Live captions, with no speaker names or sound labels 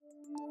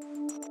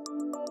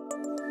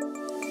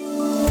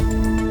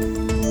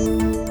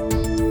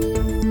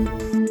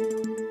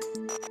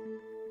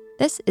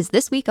This is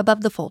This Week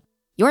Above the Fold,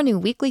 your new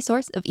weekly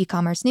source of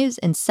e-commerce news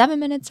in 7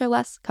 minutes or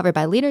less, covered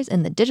by leaders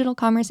in the digital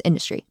commerce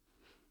industry.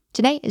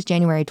 Today is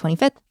January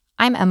 25th.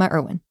 I'm Emma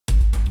Irwin.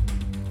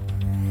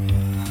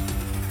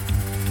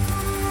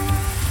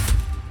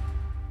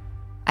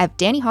 I have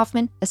Danny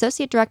Hoffman,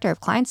 Associate Director of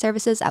Client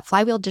Services at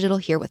Flywheel Digital,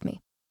 here with me.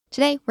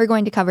 Today, we're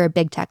going to cover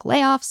big tech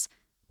layoffs,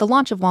 the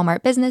launch of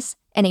Walmart Business,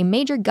 and a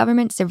major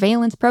government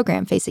surveillance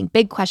program facing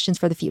big questions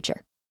for the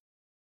future.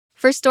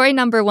 For story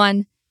number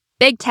one,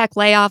 big tech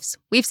layoffs.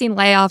 We've seen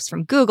layoffs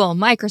from Google,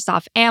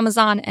 Microsoft,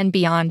 Amazon, and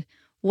beyond.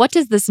 What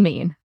does this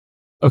mean?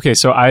 Okay,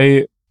 so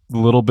a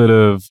little bit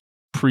of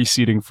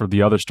preceding for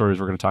the other stories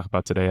we're going to talk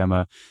about today,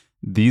 Emma.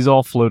 These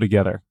all flow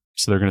together.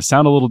 So they're going to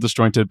sound a little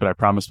disjointed, but I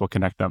promise we'll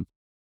connect them.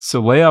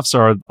 So layoffs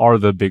are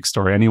the big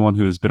story. Anyone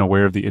who has been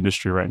aware of the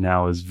industry right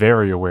now is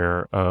very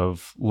aware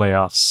of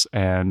layoffs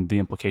and the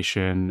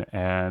implication.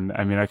 And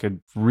I mean, I could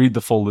read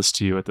the full list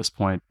to you at this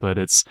point, but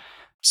it's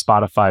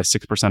Spotify,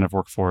 6% of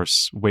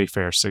workforce,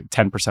 Wayfair,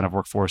 10% of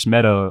workforce,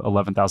 Meta,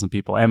 11,000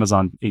 people,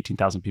 Amazon,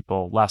 18,000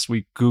 people. Last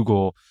week,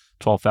 Google,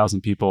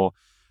 12,000 people.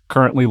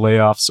 Currently,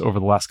 layoffs over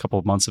the last couple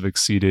of months have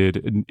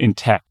exceeded, in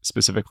tech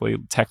specifically,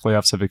 tech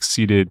layoffs have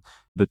exceeded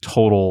the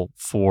total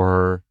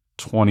for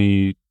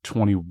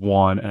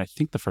 2021, and I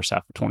think the first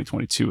half of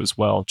 2022 as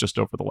well, just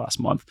over the last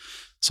month.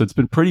 So it's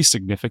been pretty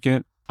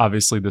significant.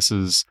 Obviously, this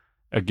is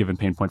a given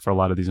pain point for a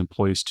lot of these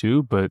employees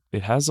too, but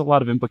it has a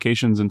lot of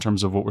implications in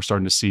terms of what we're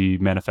starting to see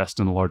manifest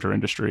in the larger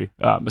industry,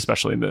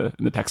 especially in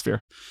the tech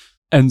sphere.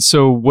 And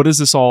so what does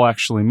this all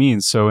actually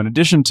mean? So in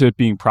addition to it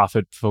being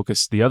profit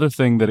focused, the other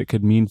thing that it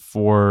could mean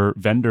for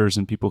vendors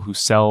and people who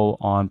sell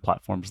on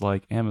platforms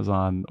like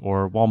Amazon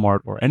or Walmart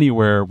or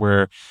anywhere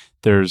where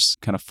there's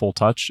kind of full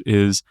touch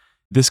is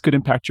this could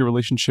impact your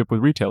relationship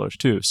with retailers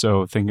too.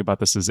 So thinking about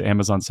this as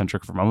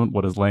Amazon-centric for a moment,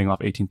 what does laying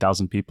off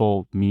 18,000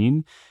 people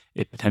mean?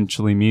 It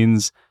potentially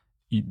means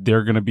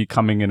they're going to be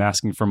coming and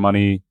asking for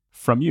money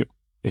from you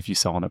if you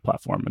sell on their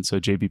platform. And so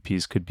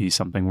JBPs could be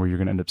something where you're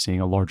going to end up seeing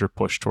a larger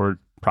push toward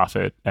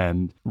profit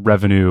and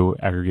revenue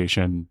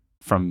aggregation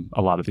from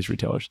a lot of these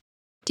retailers.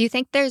 Do you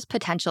think there's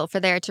potential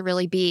for there to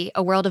really be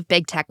a world of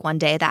big tech one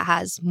day that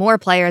has more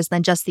players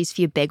than just these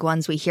few big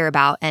ones we hear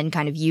about and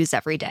kind of use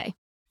every day?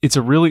 It's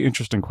a really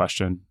interesting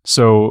question.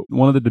 So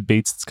one of the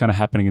debates that's kind of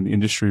happening in the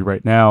industry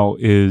right now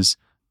is,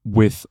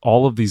 with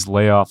all of these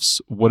layoffs,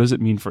 what does it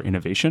mean for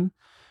innovation?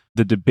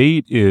 The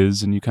debate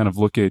is, and you kind of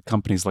look at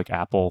companies like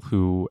Apple,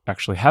 who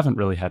actually haven't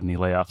really had any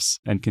layoffs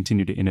and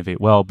continue to innovate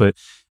well. But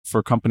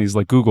for companies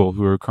like Google,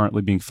 who are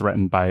currently being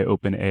threatened by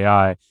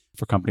OpenAI,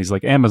 for companies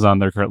like Amazon,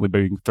 they're currently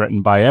being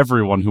threatened by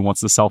everyone who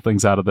wants to sell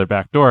things out of their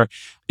back door.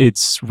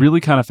 It's really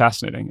kind of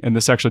fascinating. And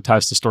this actually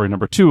ties to story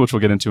number two, which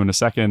we'll get into in a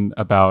second,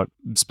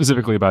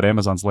 specifically about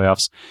Amazon's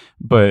layoffs.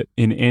 But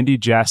in Andy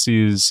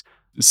Jassy's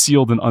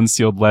sealed and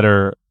unsealed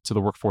letter to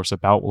the workforce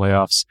about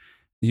layoffs,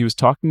 he was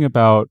talking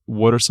about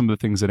what are some of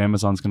the things that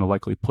Amazon's going to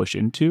likely push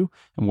into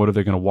and what are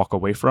they going to walk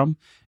away from.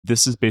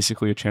 This is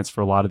basically a chance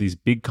for a lot of these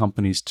big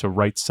companies to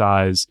right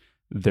size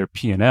their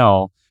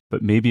P&L,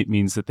 but maybe it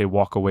means that they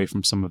walk away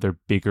from some of their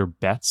bigger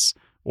bets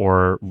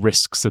or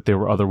risks that they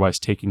were otherwise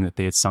taking that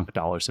they had sunk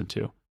dollars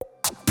into.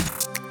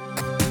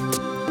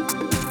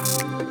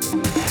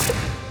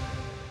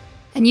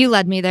 And you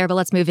led me there, but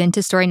let's move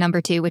into story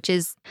number two, which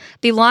is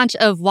the launch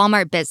of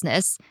Walmart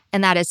Business.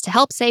 And that is to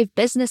help save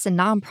business and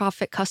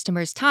nonprofit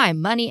customers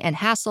time, money, and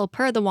hassle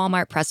per the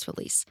Walmart press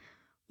release.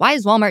 Why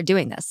is Walmart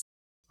doing this?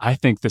 I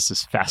think this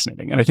is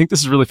fascinating. And I think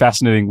this is really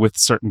fascinating with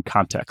certain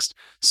context.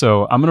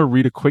 So I'm going to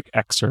read a quick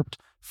excerpt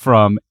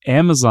from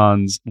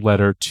Amazon's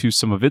letter to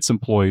some of its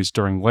employees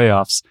during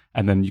layoffs,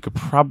 and then you could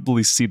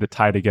probably see the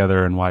tie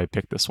together and why I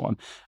picked this one.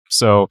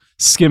 So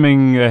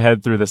skimming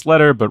ahead through this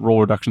letter, but role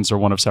reductions are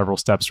one of several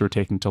steps we're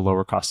taking to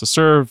lower cost to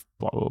serve,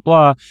 blah, blah,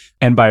 blah.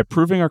 And by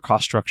improving our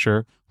cost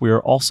structure, we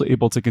are also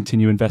able to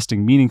continue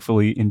investing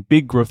meaningfully in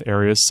big growth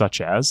areas such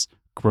as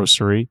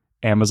grocery,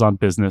 Amazon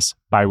Business,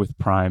 Buy with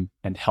Prime,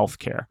 and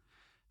healthcare.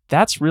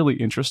 That's really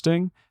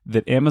interesting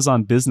that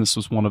Amazon Business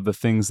was one of the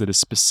things that is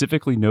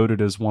specifically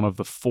noted as one of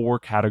the 4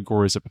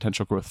 categories of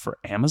potential growth for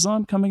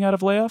Amazon coming out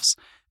of layoffs.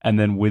 And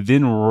then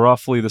within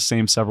roughly the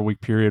same several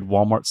week period,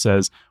 Walmart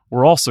says,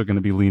 we're also going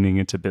to be leaning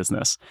into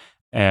business.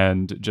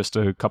 And just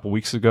a couple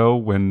weeks ago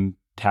when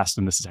tasked,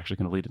 and this is actually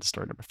going to lead into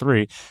story number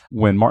 3,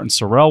 when Martin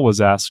Sorrell was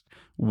asked,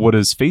 what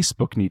does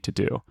Facebook need to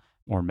do,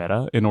 or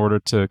Meta, in order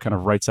to kind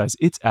of right size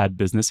its ad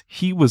business,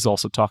 he was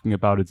also talking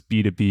about its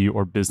B2B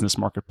or business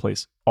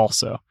marketplace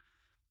also.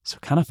 So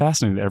kind of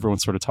fascinating that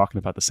everyone's sort of talking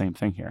about the same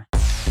thing here.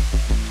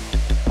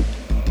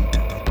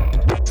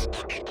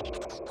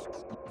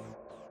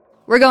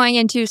 We're going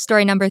into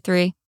story number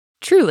 3.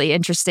 Truly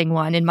interesting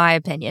one, in my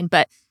opinion.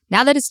 But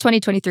now that it's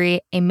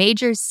 2023, a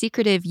major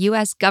secretive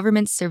U.S.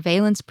 government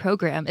surveillance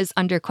program is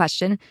under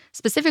question,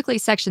 specifically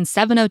Section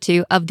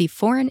 702 of the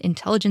Foreign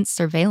Intelligence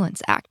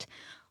Surveillance Act.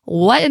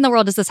 What in the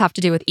world does this have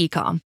to do with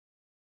e-com?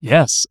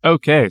 Yes.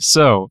 Okay.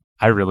 So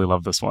I really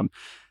love this one.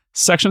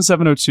 Section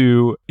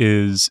 702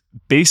 is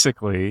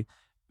basically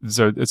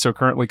So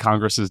currently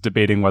Congress is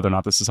debating whether or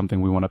not this is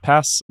something we want to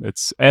pass.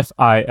 It's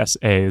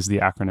FISA is the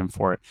acronym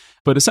for it.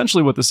 But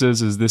essentially what this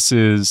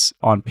is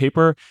on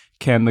paper,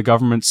 can the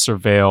government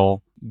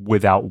surveil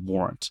without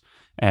warrant?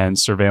 And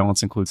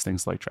surveillance includes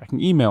things like tracking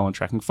email and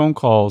tracking phone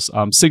calls,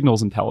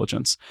 signals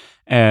intelligence.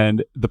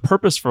 And the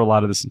purpose for a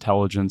lot of this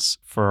intelligence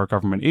for our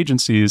government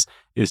agencies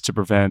is to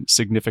prevent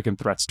significant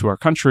threats to our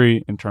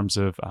country in terms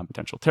of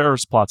potential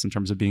terrorist plots, in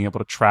terms of being able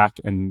to track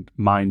and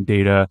mine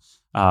data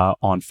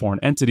on foreign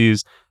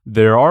entities.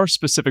 There are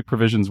specific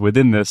provisions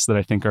within this that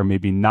I think are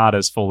maybe not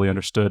as fully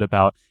understood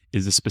about,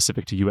 is this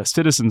specific to U.S.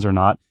 citizens or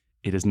not?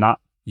 It is not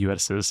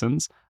U.S.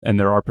 citizens, and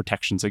there are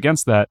protections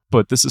against that.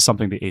 But this is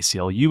something the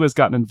ACLU has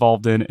gotten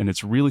involved in, and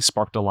it's really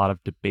sparked a lot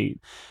of debate.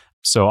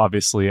 So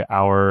obviously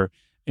our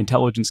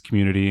intelligence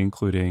community,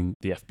 including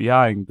the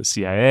FBI, the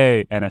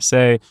CIA,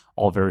 NSA,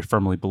 all very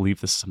firmly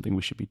believe this is something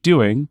we should be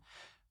doing.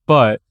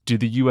 But do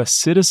the U.S.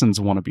 citizens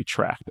want to be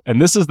tracked?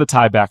 And this is the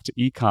tie back to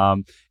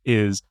e-com,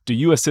 is do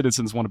U.S.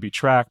 citizens want to be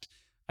tracked?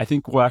 I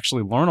think we'll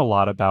actually learn a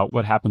lot about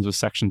what happens with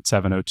Section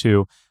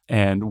 702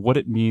 and what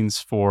it means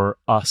for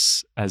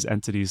us as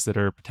entities that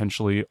are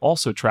potentially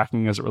also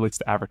tracking as it relates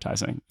to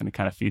advertising. And it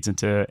kind of feeds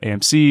into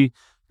AMC,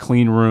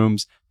 clean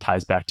rooms,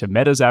 ties back to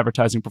Meta's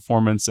advertising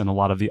performance and a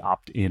lot of the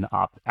opt-in,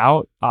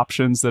 opt-out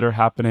options that are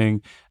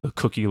happening, the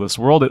cookieless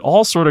world. It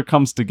all sort of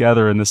comes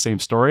together in the same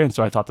story. And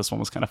so I thought this one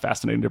was kind of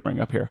fascinating to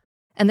bring up here.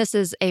 And this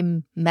is a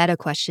meta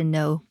question,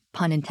 no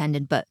pun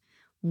intended, but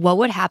what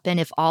would happen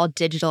if all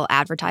digital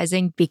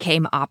advertising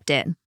became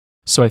opt-in?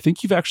 So I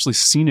think you've actually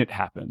seen it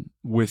happen,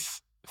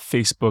 with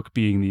Facebook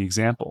being the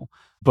example.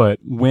 But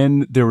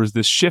when there was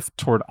this shift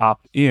toward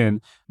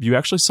opt-in, you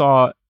actually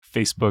saw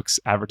Facebook's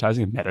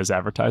advertising and Meta's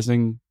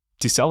advertising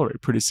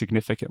decelerate pretty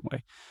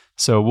significantly.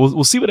 So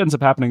we'll see what ends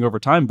up happening over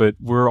time, but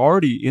we're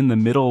already in the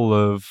middle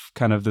of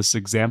kind of this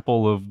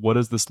example of what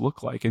does this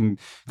look like? And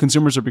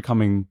consumers are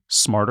becoming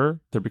smarter.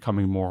 They're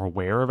becoming more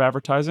aware of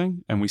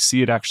advertising. And we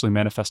see it actually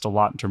manifest a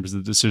lot in terms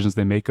of the decisions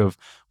they make of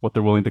what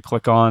they're willing to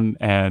click on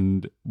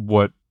and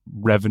what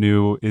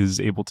revenue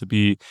is able to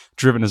be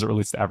driven as it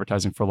relates to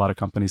advertising for a lot of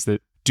companies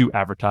that do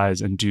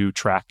advertise and do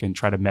track and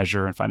try to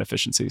measure and find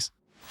efficiencies.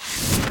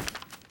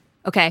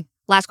 Okay,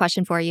 last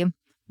question for you.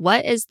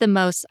 What is the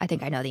most, I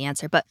think I know the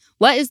answer, but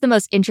what is the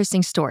most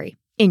interesting story,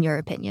 in your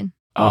opinion?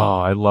 Oh,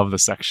 I love the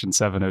Section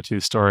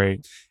 702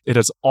 story. It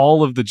has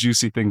all of the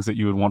juicy things that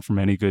you would want from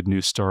any good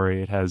news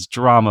story. It has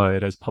drama,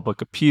 it has public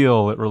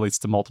appeal, it relates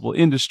to multiple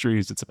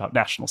industries, it's about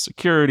national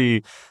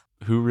security.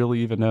 Who really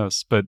even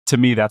knows? But to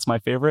me, that's my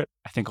favorite.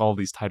 I think all of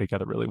these tie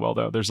together really well,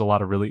 though. There's a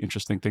lot of really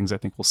interesting things I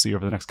think we'll see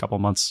over the next couple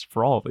of months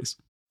for all of these.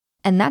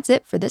 And that's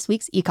it for this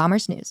week's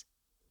e-commerce news.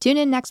 Tune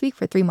in next week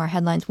for 3 more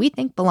headlines we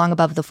think belong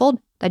above the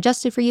fold,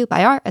 digested for you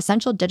by our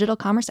essential digital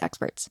commerce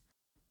experts.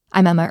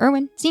 I'm Emma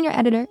Irwin, Senior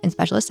Editor and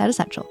Specialist at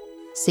Essential.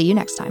 See you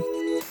next time.